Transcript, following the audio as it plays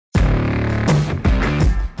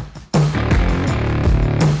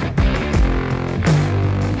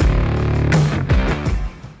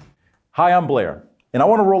Hi, I'm Blair, and I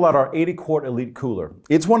want to roll out our 80-quart Elite cooler.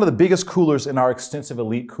 It's one of the biggest coolers in our extensive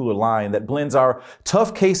Elite cooler line that blends our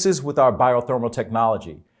tough cases with our biothermal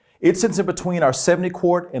technology. It sits in between our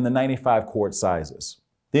 70-quart and the 95-quart sizes.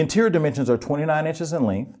 The interior dimensions are 29 inches in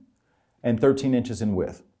length and 13 inches in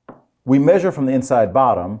width. We measure from the inside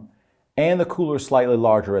bottom, and the cooler is slightly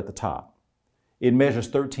larger at the top. It measures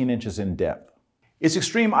 13 inches in depth. Its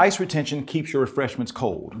extreme ice retention keeps your refreshments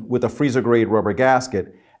cold with a freezer-grade rubber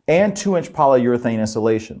gasket and 2-inch polyurethane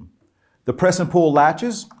insulation. The press and pull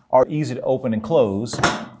latches are easy to open and close,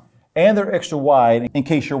 and they're extra wide in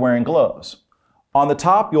case you're wearing gloves. On the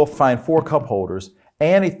top, you'll find 4 cup holders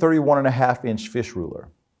and a 31.5-inch fish ruler.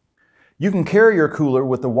 You can carry your cooler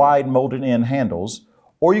with the wide molded in handles,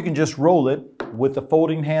 or you can just roll it with the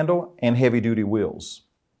folding handle and heavy-duty wheels.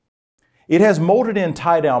 It has molded in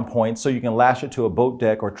tie-down points so you can lash it to a boat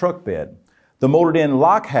deck or truck bed. The molded-in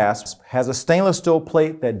lock hasp has a stainless steel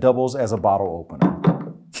plate that doubles as a bottle opener.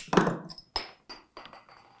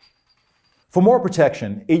 For more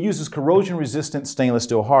protection, it uses corrosion-resistant stainless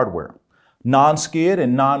steel hardware. Non-skid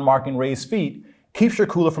and non-marking raised feet keeps your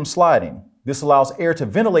cooler from sliding. This allows air to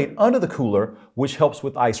ventilate under the cooler, which helps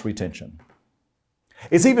with ice retention.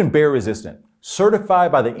 It's even bear-resistant.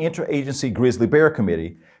 Certified by the Interagency Grizzly Bear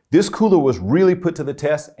Committee, this cooler was really put to the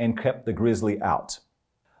test and kept the grizzly out.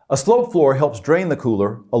 A slope floor helps drain the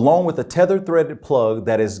cooler, along with a tethered threaded plug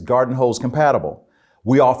that is garden hose compatible.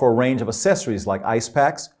 We offer a range of accessories like ice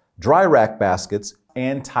packs, dry rack baskets,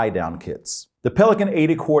 and tie-down kits. The Pelican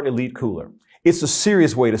 80-quart Elite Cooler. It's a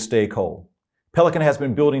serious way to stay cold. Pelican has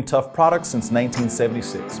been building tough products since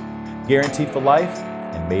 1976. Guaranteed for life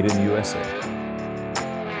and made in the USA.